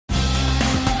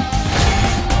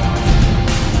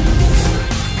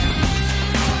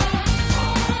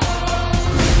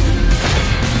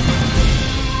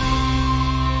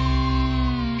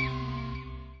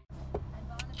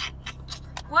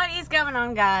going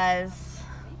on, guys?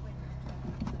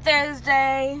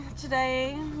 Thursday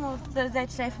today. Well, Thursday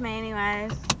today for me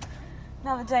anyways.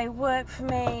 Another day of work for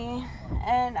me.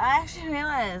 And I actually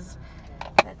realised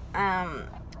that,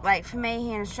 like for me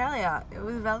here in Australia, it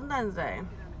was Valentine's Day.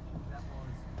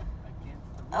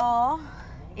 Or,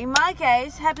 in my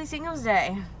case, Happy Singles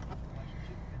Day.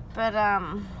 But,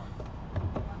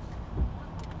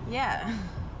 yeah.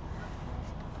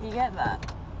 You get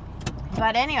that.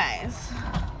 But anyways,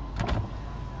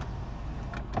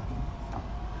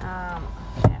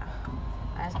 yeah,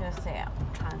 I was gonna see out,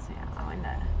 I'm trying to see out my window.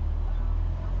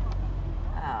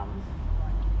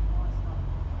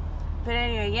 But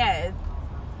anyway, yeah,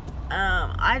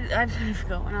 I totally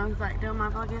forgot when I was like doing my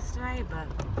vlog yesterday, but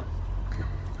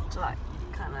to like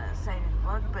kind of say the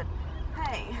vlog, but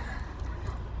hey,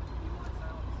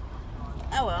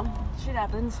 oh well, shit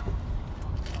happens.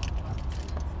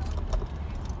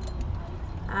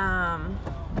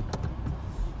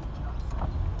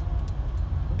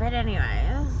 But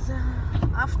anyways,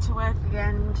 off to work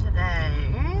again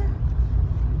today.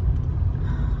 Oh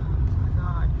my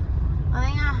god. One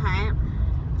thing I hate,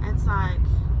 it's like,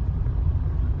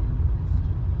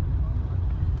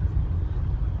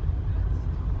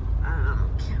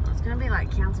 it's gonna be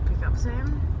like council pickup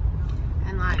soon.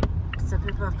 And like, so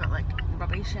people have got like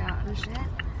rubbish out and shit.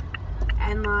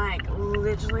 And like,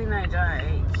 literally no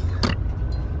joke.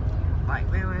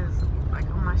 Like there was, like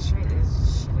on my street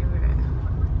there's shit everywhere.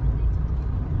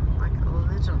 Like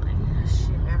literally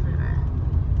shit everywhere.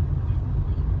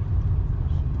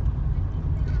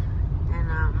 And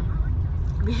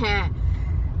yeah.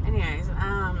 Anyways,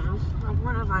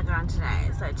 what have I done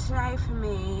today? So today for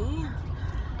me,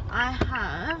 I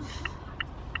have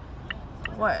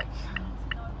work.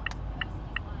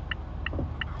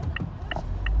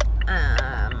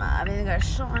 I've either got a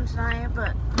short one today,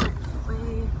 but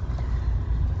hopefully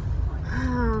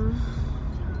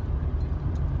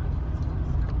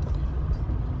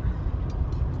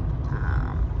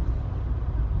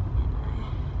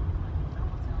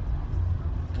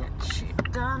get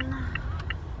shit done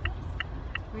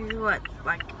with what,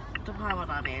 like, department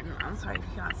I'm in. I'm sorry if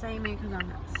you can't see me because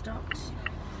I'm stopped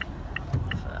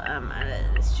for,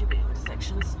 at a stupid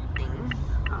intersection thing.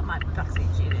 Oh, my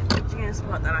backseat dude in a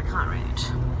spot that I can't reach.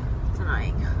 It's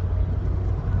annoying.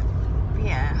 But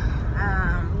yeah,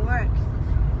 work.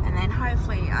 And then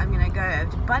hopefully I'm gonna go over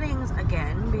to Bunnings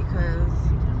again because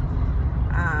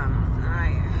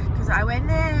I went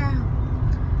there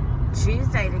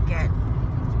Tuesday to get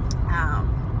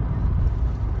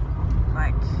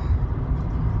like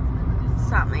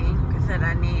something that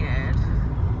I needed,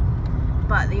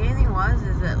 but the only thing was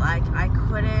is that like I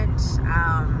couldn't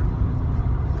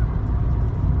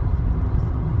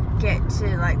get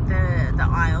to like the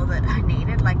aisle that I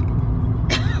needed, like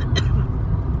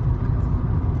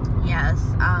yes,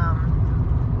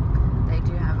 they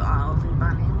do have aisles in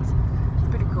Bunnings. It's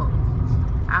pretty cool.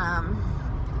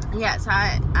 Yeah, so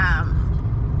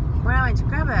when I went to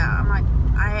grab it, I'm like,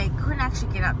 I couldn't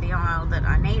actually get up the aisle that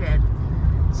I needed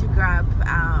to grab a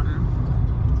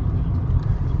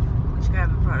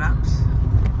product,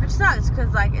 which sucks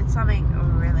because like it's something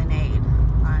we really need,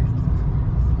 like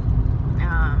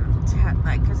to have,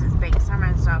 like, because it's being summer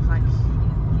and stuff, like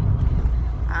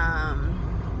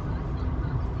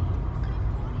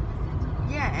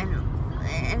yeah,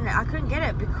 and I couldn't get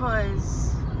it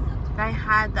because they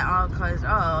had the aisle closed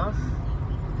off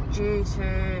due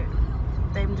to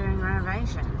them doing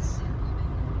renovations,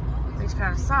 which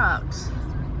kind of sucked.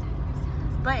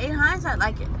 But in hindsight,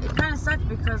 like, it kind of sucked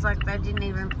because like they didn't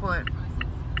even put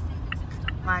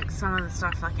like some of the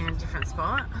stuff like in a different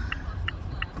spot,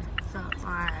 so it's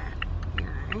like, you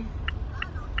know,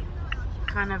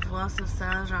 kind of loss of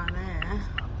sales right there.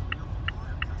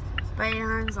 But in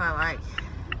hindsight, like,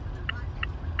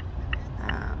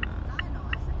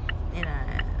 you know,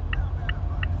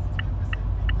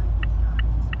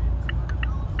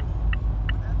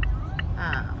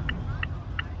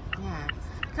 yeah,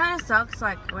 kind of sucks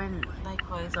like when they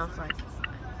close off like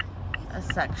a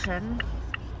section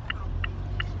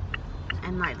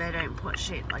and like they don't put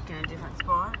shit like in a different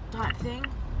spot type thing,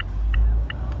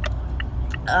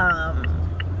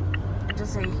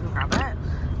 just so you can grab it.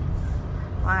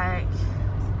 Like,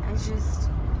 it's just,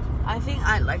 I think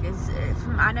I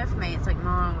know for me it's like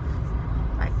more of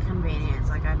like convenience,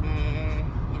 like I know,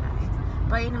 you know,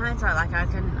 but in hindsight, like I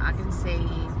can see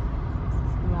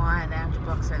why they have to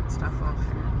block certain stuff off,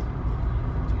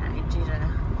 and you know, due to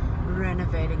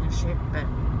renovating and shit. But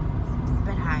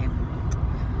hey,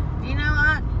 you know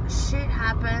what? Shit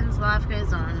happens. Life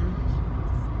goes on.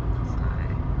 So,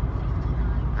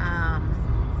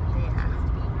 yeah.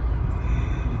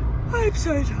 I'm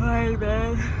so tired,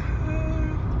 man.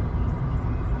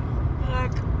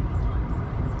 Like,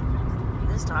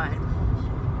 just tired.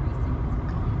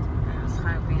 I was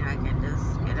hoping I can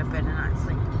just get a better night's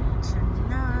sleep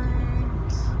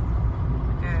tonight.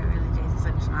 Like a really decent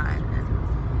sleep tonight and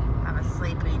have a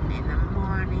sleep in the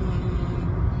morning.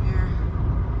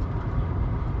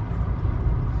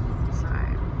 So,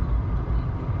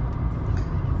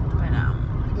 but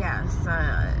yeah, so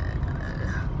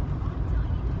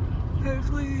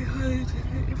hopefully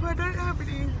if I don't have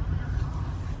any,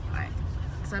 right,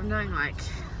 because I'm doing like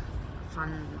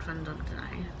fun job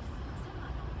today.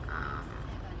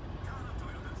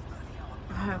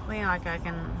 Hopefully like I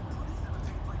can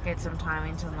get some time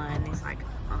in to learn this like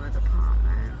other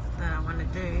department that I want to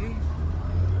do.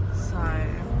 So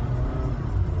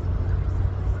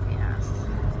yes,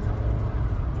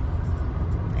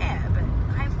 yeah, but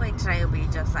hopefully today will be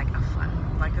just like a fun,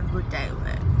 like a good day of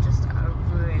it, just a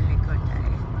really good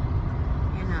day,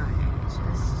 you know,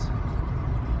 just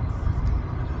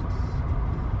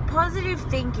positive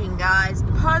thinking, guys,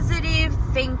 positive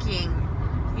thinking.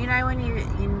 You know when you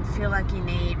feel like you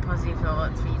need positive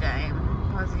thoughts for your day,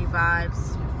 positive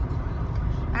vibes.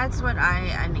 That's what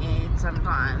I need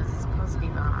sometimes, is positive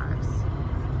vibes.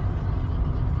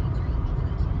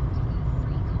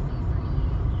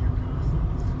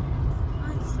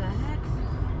 What's that?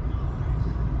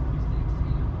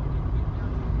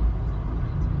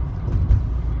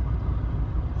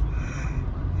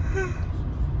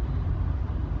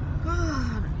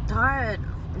 I'm tired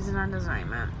is an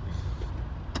understatement.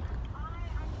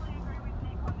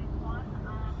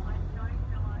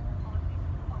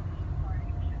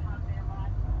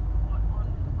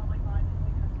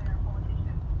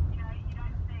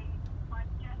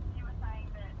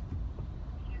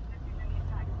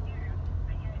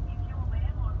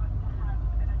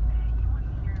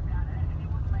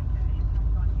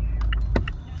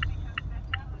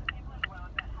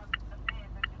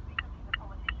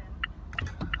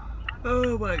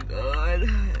 Oh my god.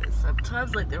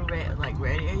 Sometimes like the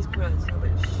radio's put on so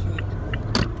much shit.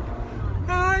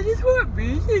 I just want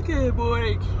music in the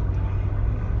morning.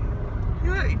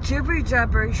 You know, jibbery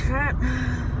jabbery shit.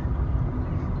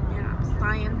 Yeah, I'm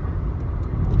saying.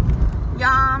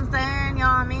 Yeah, I'm saying, y'all,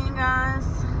 I mean, guys.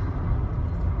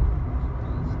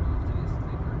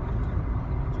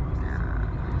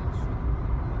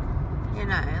 You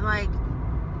know, like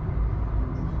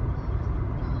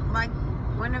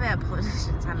one of our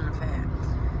politicians had an affair,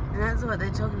 and that's what they're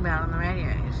talking about on the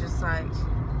radio. It's just like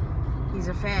his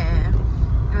affair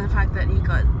and the fact that he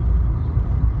got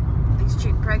this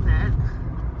chick pregnant,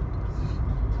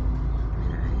 you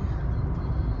know.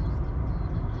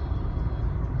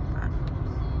 But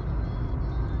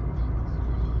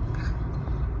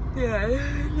yeah,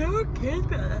 no one cares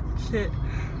about that shit.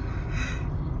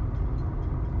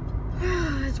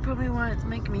 That's probably why it's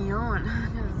making me yawn,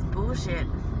 because it's bullshit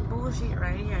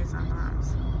radio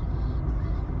sometimes.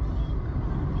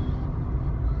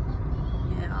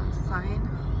 Yeah, I'm saying.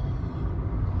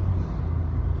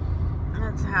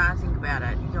 That's how I think about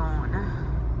it. Yawn.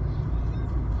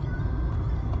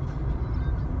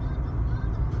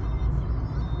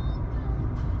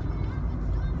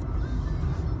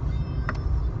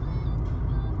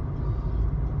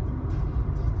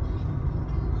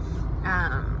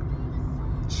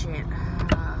 Shit.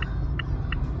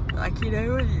 Like, you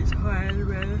know when you're tired,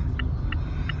 man,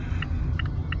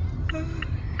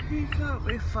 you can't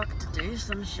be fucked to do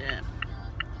some shit,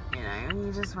 you know, and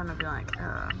you just want to be like,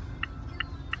 ugh,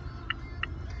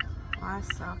 life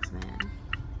sucks, man.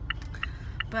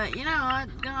 But you know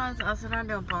what, guys, I said I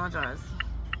do apologise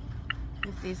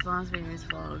if this last video's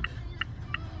vlog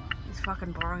is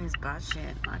fucking boring as butt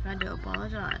shit. Like, I do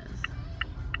apologise,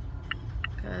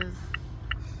 because,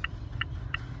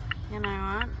 you know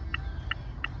what?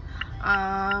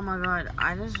 Oh my god,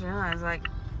 I just realised, like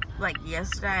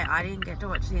yesterday, I didn't get to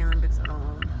watch the Olympics at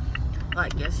all.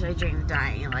 Like, yesterday during the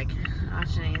day, like,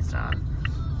 afternoon stuff.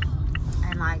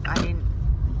 And, like, I didn't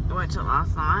watch it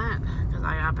last night, because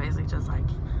I basically just, like,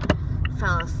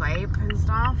 fell asleep and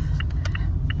stuff.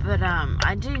 But,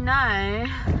 I do know,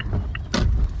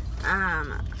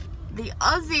 the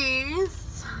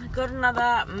Aussies got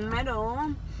another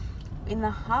medal in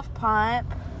the half pipe.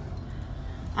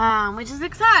 Which is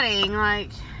exciting,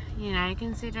 like, you know,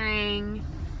 considering,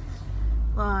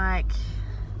 like,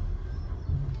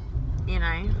 you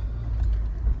know,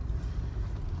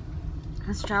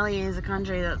 Australia is a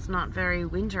country that's not very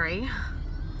wintry.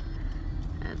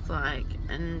 It's like,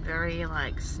 and very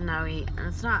like snowy, and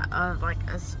it's not like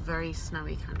a very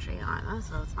snowy country either,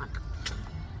 so it's like,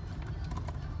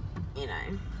 you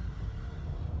know,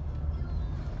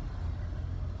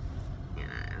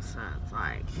 So it's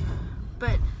like,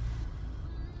 but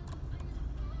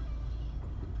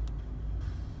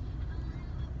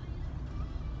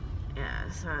yeah,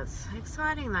 so it's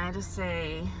exciting though to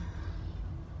see,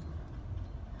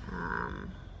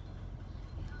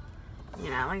 you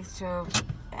know, at least two of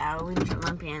our Winter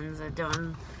Olympians are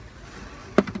doing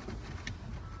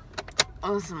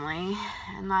awesomely.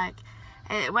 And like,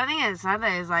 one thing that's sad though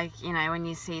is like, you know, when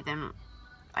you see them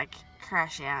like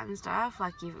crash out and stuff,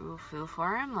 like you will feel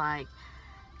for them, like,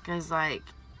 because like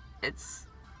it's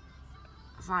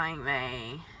something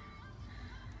they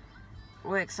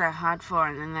work so hard for,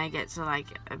 and then they get to like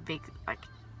a big, like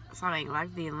something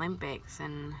like the Olympics,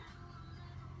 and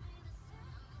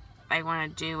they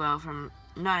want to do well from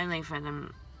not only for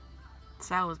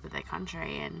themselves but their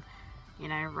country, and you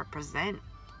know, represent.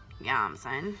 You know what I'm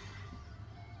saying?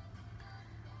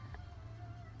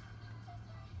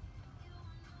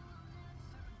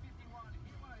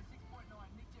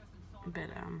 But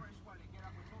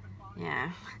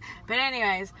yeah. But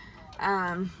anyways,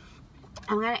 I'm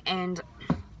gonna end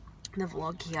the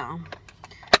vlog here,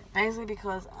 basically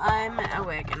because I'm at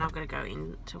work and I've got to go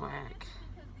into work,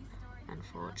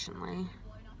 unfortunately.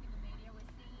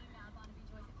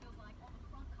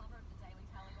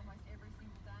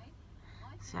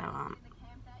 So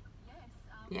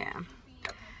yeah,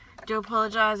 do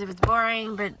apologise if it's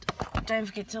boring, but don't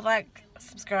forget to like,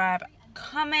 subscribe,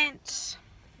 comment,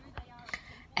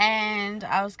 and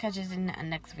I will catch you in the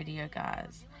next video,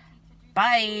 guys.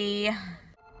 Bye.